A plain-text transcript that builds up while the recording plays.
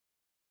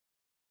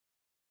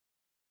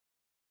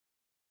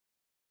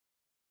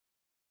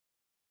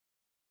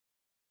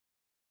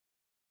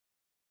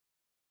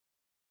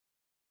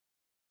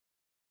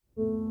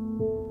Many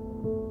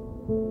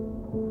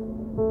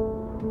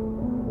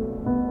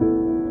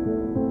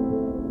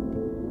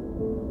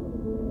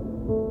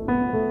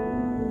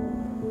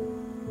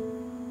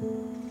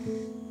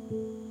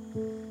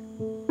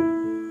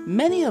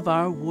of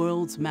our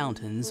world's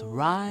mountains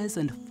rise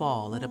and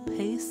fall at a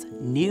pace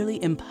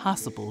nearly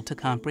impossible to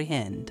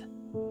comprehend.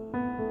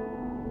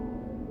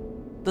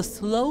 The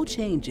slow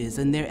changes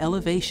in their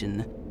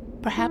elevation,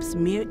 perhaps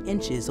mere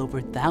inches over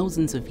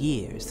thousands of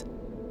years,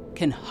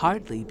 can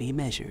hardly be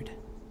measured.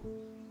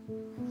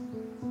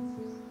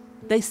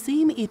 They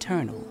seem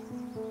eternal,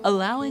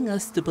 allowing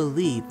us to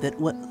believe that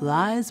what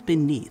lies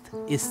beneath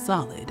is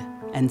solid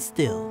and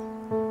still.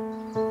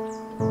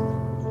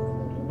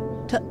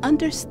 To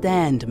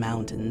understand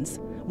mountains,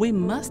 we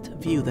must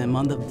view them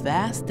on the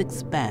vast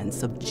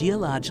expanse of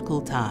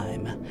geological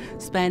time,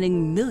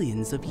 spanning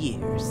millions of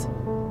years.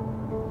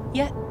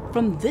 Yet,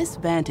 from this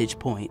vantage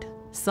point,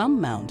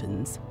 some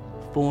mountains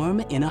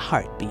form in a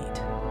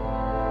heartbeat.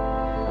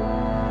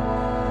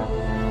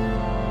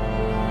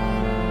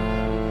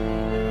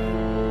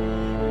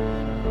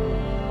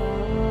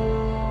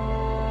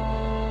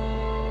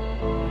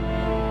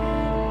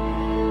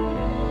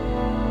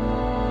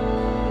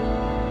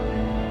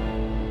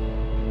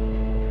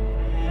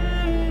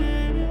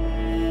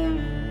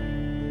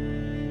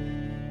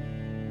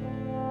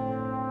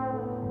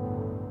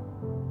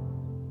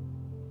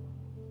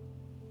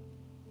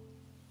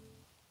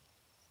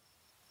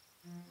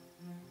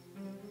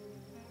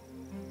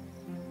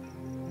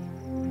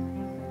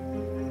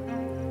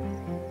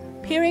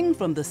 Peering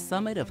from the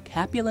summit of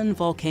Capulin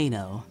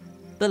Volcano,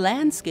 the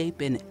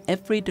landscape in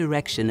every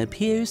direction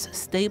appears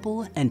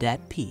stable and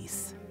at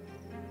peace.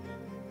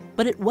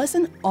 But it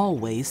wasn't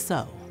always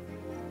so.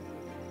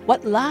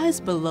 What lies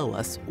below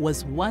us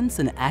was once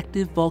an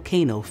active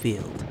volcano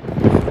field.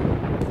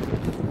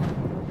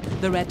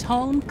 The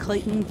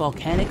Raton-Clayton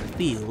Volcanic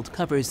Field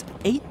covers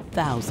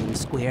 8,000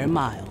 square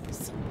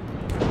miles.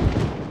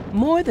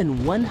 More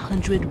than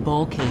 100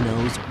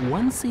 volcanoes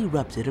once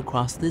erupted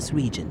across this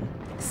region,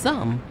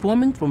 some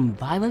forming from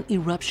violent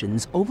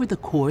eruptions over the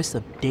course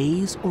of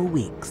days or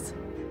weeks.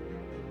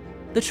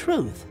 The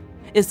truth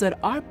is that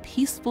our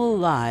peaceful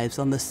lives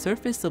on the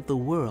surface of the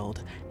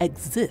world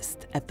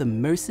exist at the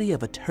mercy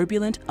of a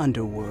turbulent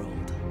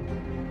underworld.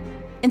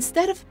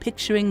 Instead of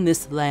picturing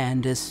this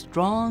land as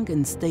strong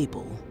and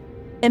stable,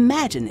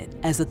 imagine it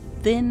as a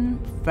thin,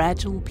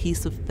 fragile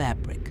piece of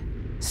fabric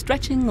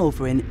stretching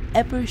over an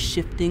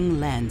ever-shifting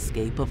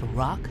landscape of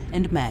rock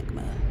and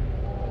magma.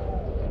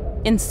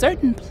 In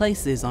certain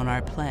places on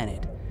our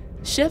planet,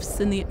 shifts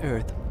in the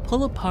Earth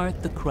pull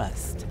apart the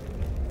crust,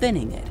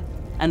 thinning it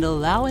and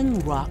allowing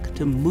rock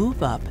to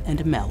move up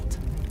and melt,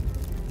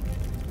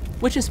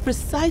 which is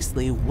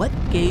precisely what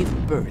gave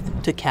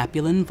birth to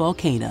Capulin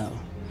Volcano,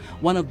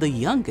 one of the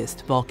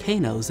youngest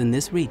volcanoes in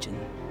this region.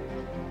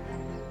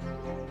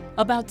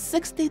 About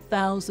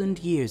 60,000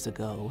 years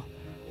ago,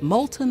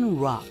 molten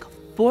rock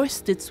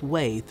forced its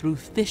way through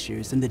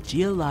fissures in the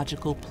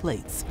geological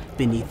plates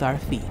beneath our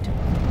feet.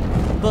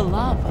 The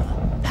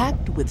lava,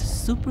 packed with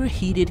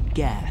superheated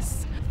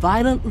gas,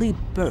 violently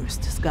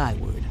burst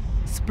skyward,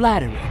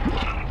 splattering,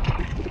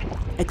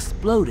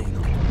 exploding,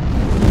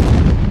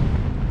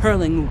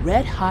 hurling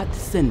red-hot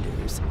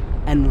cinders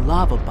and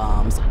lava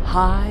bombs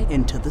high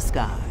into the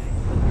sky.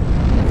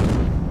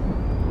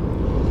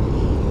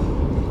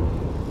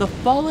 The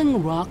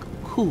falling rock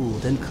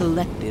cooled and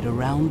collected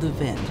around the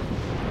vent,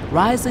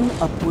 rising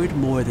upward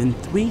more than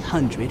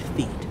 300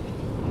 feet.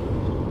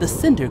 The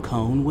cinder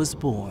cone was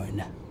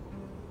born,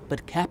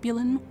 but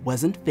Capulin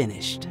wasn't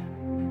finished.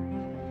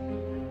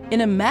 In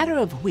a matter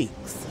of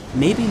weeks,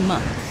 maybe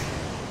months,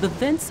 the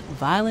vent's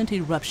violent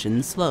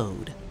eruption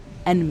slowed,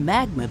 and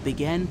magma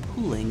began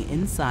pooling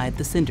inside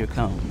the cinder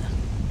cone.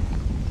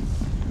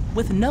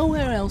 With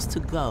nowhere else to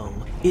go,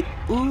 it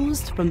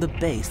oozed from the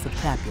base of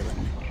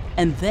Capulin,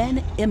 and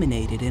then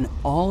emanated in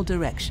all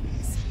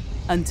directions,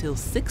 until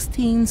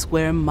 16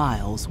 square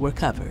miles were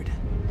covered.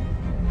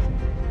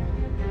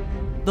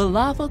 The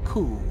lava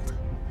cooled,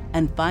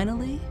 and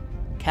finally,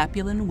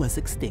 Capulin was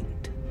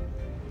extinct,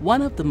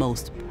 one of the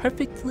most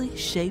perfectly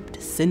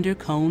shaped cinder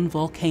cone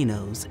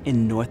volcanoes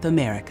in North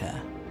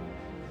America.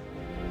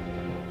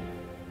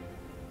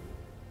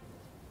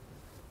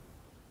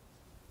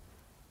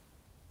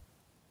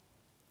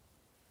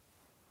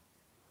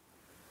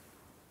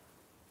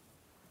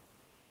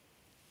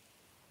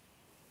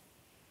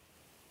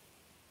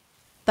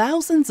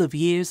 Thousands of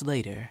years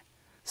later,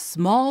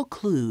 small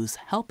clues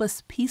help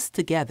us piece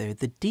together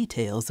the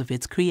details of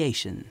its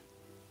creation.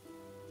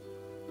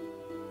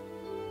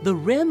 The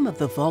rim of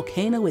the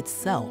volcano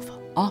itself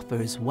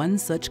offers one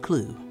such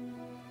clue.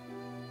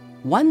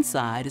 One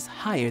side is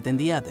higher than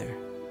the other,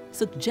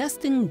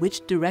 suggesting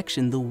which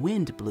direction the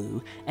wind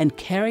blew and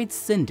carried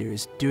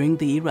cinders during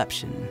the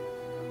eruption.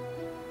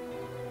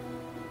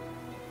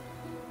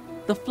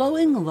 The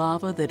flowing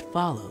lava that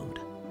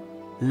followed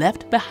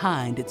left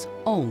behind its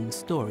own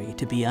story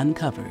to be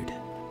uncovered.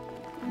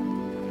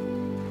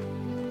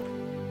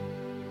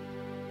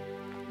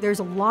 There's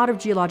a lot of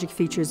geologic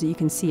features that you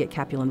can see at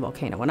Capulin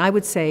Volcano, and I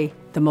would say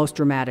the most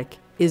dramatic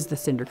is the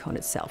cinder cone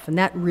itself, and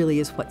that really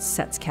is what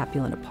sets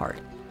Capulin apart.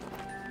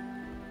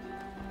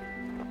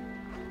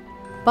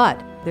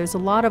 But there's a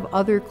lot of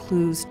other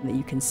clues that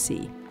you can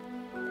see.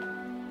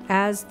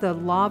 As the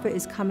lava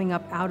is coming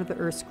up out of the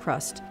Earth's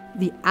crust,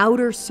 the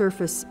outer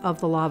surface of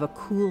the lava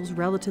cools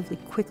relatively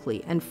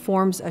quickly and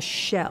forms a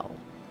shell.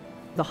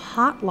 The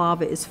hot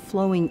lava is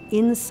flowing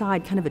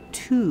inside kind of a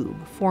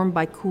tube formed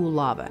by cool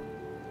lava.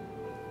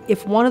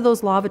 If one of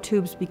those lava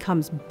tubes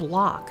becomes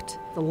blocked,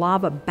 the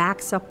lava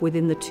backs up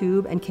within the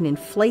tube and can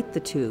inflate the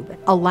tube,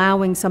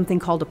 allowing something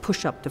called a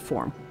push-up to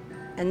form.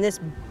 And this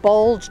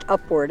bulged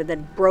upward and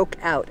then broke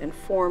out and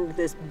formed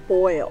this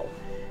boil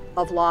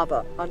of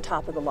lava on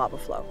top of the lava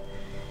flow.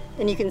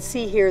 And you can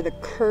see here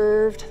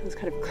those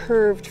kind of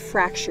curved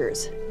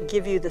fractures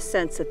give you the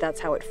sense that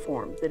that's how it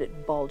formed, that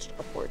it bulged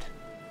upward.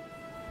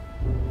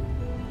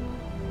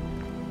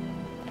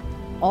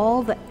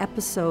 All the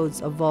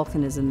episodes of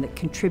volcanism that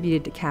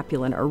contributed to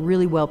Capulin are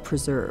really well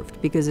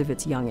preserved because of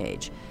its young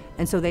age.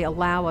 And so they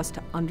allow us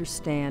to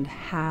understand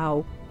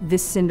how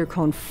this cinder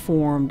cone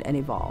formed and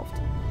evolved.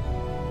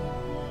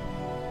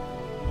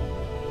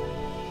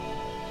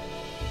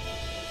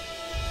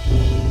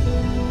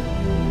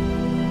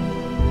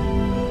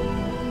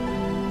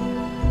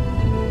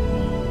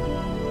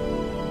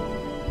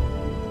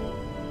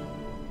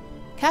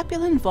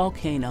 Capulin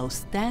Volcano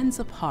stands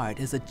apart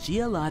as a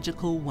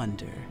geological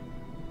wonder.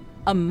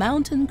 A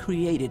mountain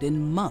created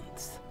in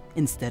months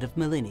instead of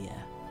millennia.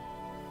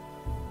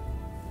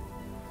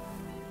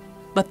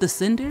 But the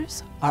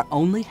cinders are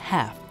only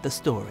half the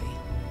story.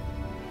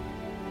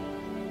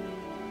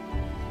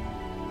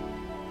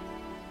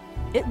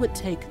 It would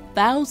take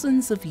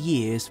thousands of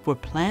years for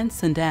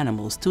plants and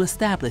animals to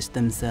establish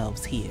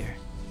themselves here.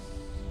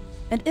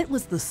 And it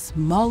was the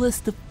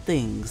smallest of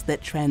things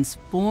that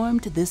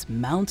transformed this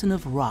mountain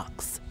of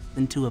rocks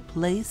into a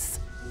place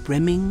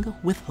brimming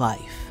with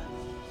life.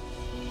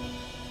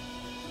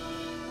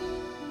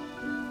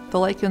 The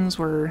lichens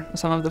were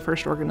some of the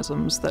first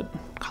organisms that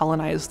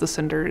colonized the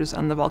cinders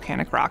and the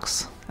volcanic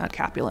rocks at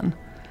Capulin.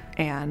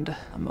 And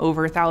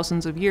over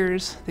thousands of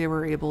years, they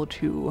were able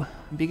to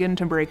begin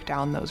to break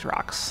down those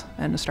rocks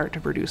and start to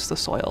produce the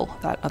soil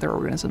that other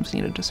organisms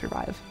needed to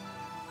survive.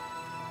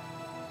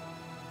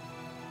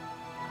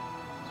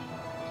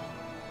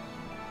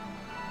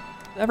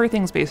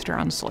 Everything's based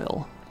around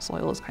soil.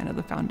 Soil is kind of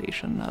the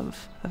foundation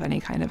of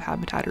any kind of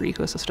habitat or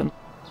ecosystem.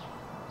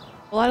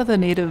 A lot of the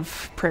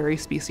native prairie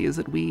species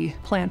that we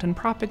plant and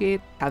propagate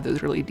have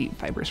those really deep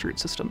fibrous root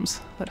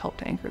systems that help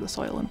to anchor the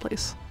soil in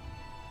place.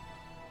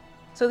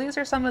 So these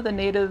are some of the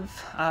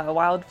native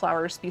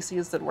wildflower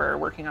species that we're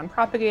working on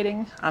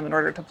propagating in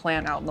order to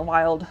plant out in the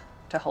wild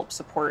to help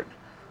support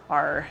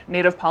our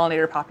native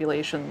pollinator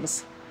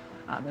populations,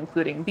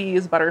 including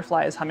bees,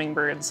 butterflies,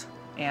 hummingbirds,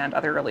 and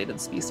other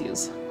related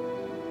species.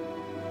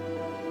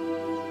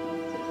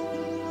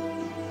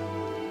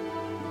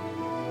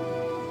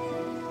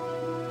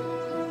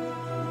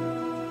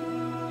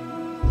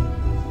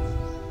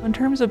 In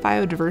terms of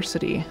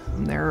biodiversity,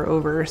 there are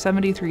over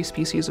 73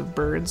 species of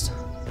birds,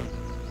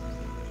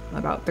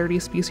 about 30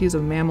 species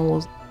of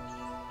mammals,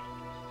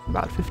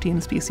 about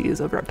 15 species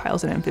of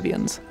reptiles and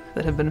amphibians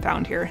that have been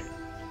found here.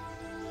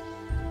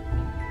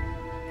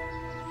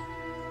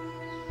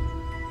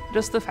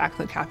 Just the fact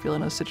that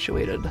Capulin is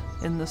situated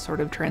in this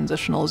sort of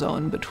transitional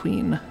zone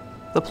between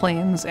the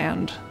plains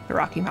and the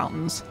Rocky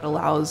Mountains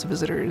allows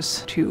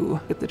visitors to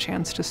get the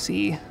chance to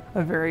see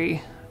a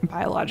very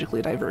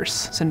biologically diverse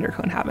cinder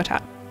cone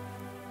habitat.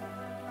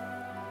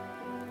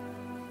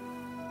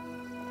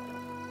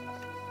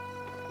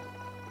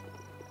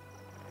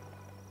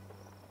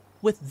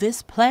 With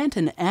this plant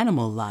and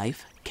animal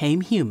life came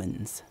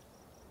humans.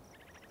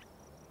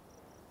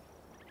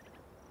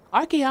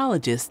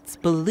 Archaeologists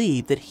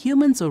believe that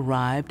humans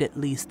arrived at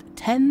least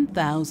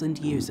 10,000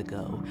 years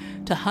ago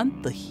to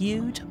hunt the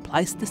huge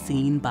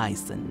Pleistocene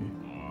bison.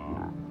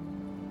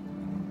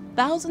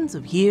 Thousands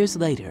of years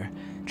later,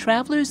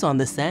 travelers on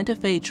the Santa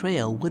Fe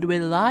Trail would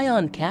rely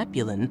on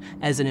Capulin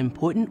as an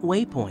important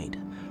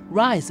waypoint,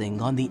 rising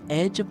on the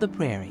edge of the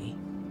prairie.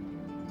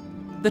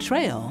 The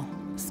trail,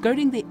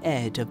 skirting the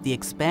edge of the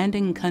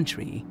expanding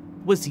country,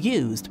 was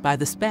used by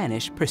the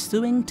Spanish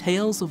pursuing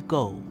tales of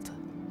gold,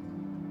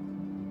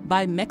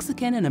 by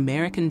Mexican and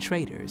American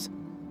traders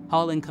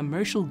hauling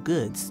commercial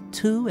goods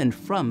to and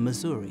from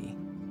Missouri,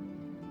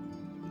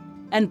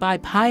 and by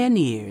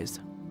pioneers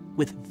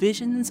with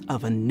visions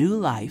of a new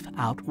life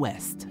out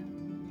west.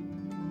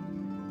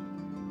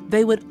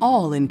 They would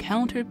all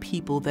encounter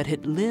people that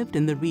had lived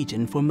in the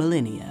region for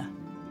millennia.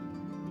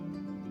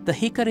 The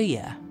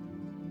Jicarilla,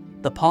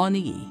 the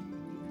Pawnee,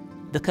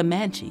 the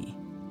Comanche,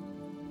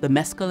 the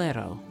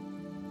Mescalero,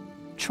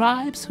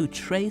 tribes who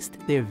traced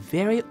their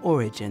very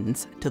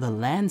origins to the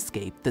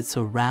landscape that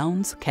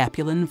surrounds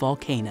Capulin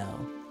Volcano.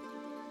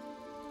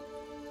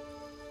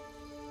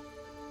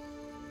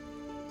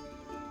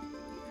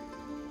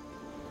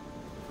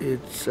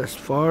 It's, as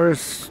far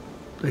as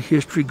the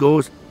history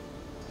goes,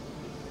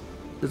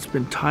 It's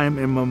been time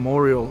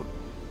immemorial.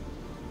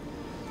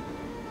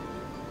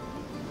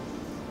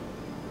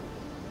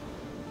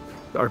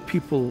 Our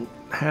people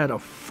had a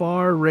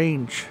far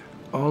range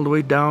all the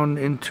way down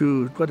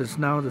into what is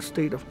now the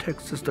state of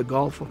Texas, the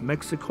Gulf of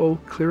Mexico,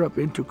 clear up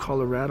into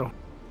Colorado.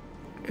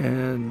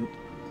 And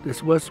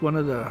this was one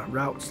of the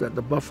routes that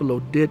the buffalo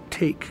did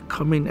take,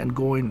 coming and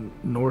going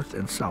north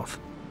and south.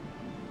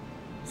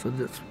 So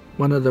that's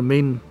one of the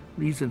main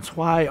reasons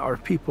why our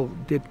people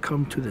did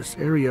come to this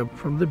area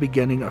from the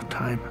beginning of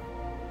time.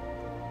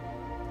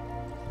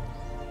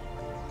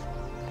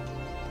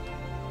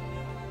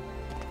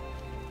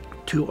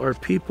 To our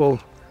people,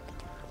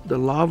 the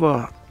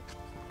lava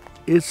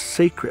is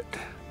sacred,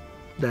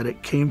 that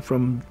it came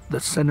from the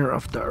center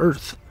of the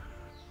earth.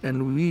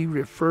 And we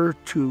refer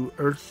to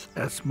Earth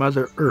as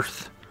Mother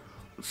Earth.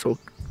 So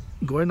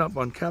going up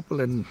on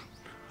Capulin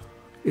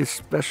is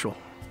special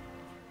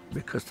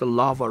because the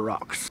lava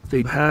rocks,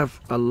 they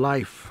have a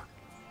life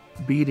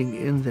beating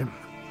in them.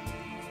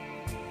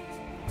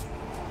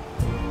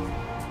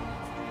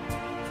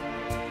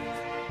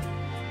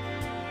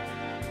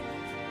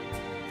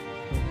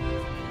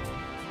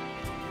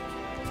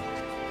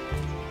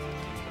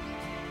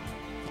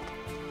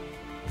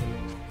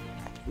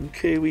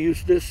 Okay, we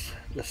use this,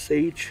 the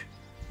sage.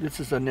 This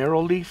is a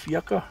narrow leaf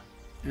yucca.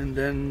 And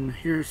then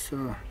here's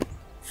a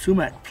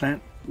sumac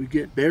plant. We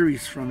get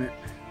berries from it.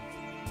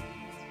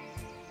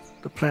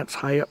 The plants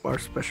high up are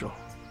special.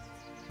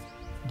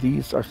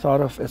 These are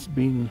thought of as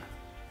being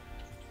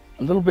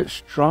a little bit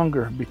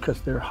stronger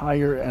because they're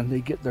higher and they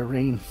get the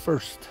rain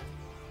first.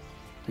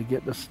 They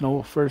get the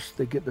snow first,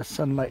 they get the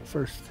sunlight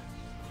first.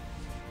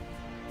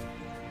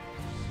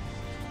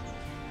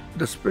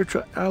 The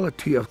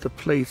spirituality of the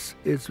place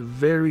is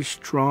very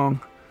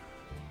strong.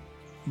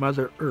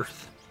 Mother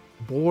Earth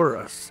bore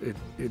us.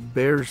 It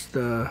bears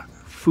the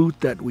food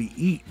that we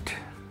eat,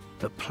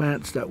 the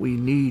plants that we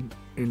need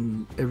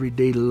in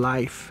everyday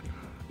life,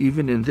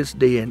 even in this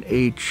day and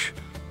age.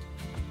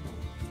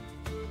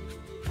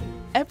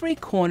 Every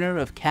corner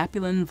of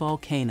Capulin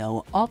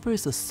Volcano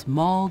offers a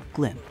small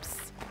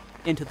glimpse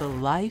into the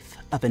life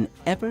of an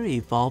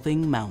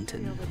ever-evolving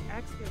mountain.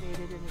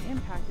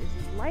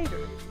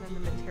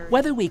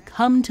 Whether we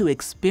come to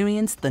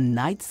experience the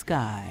night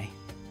sky,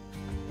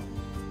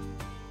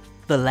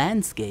 the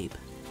landscape,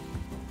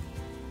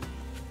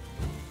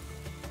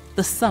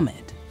 the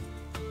summit,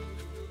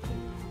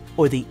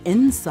 or the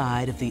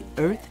inside of the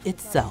earth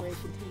itself,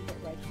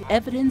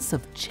 evidence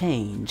of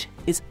change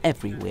is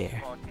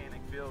everywhere.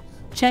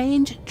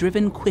 Change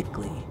driven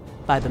quickly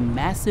by the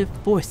massive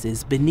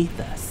forces beneath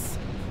us,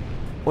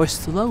 or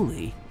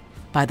slowly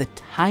by the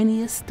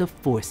tiniest of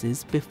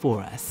forces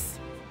before us.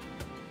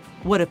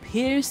 What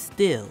appears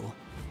still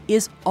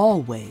is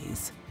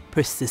always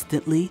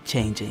persistently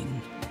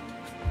changing.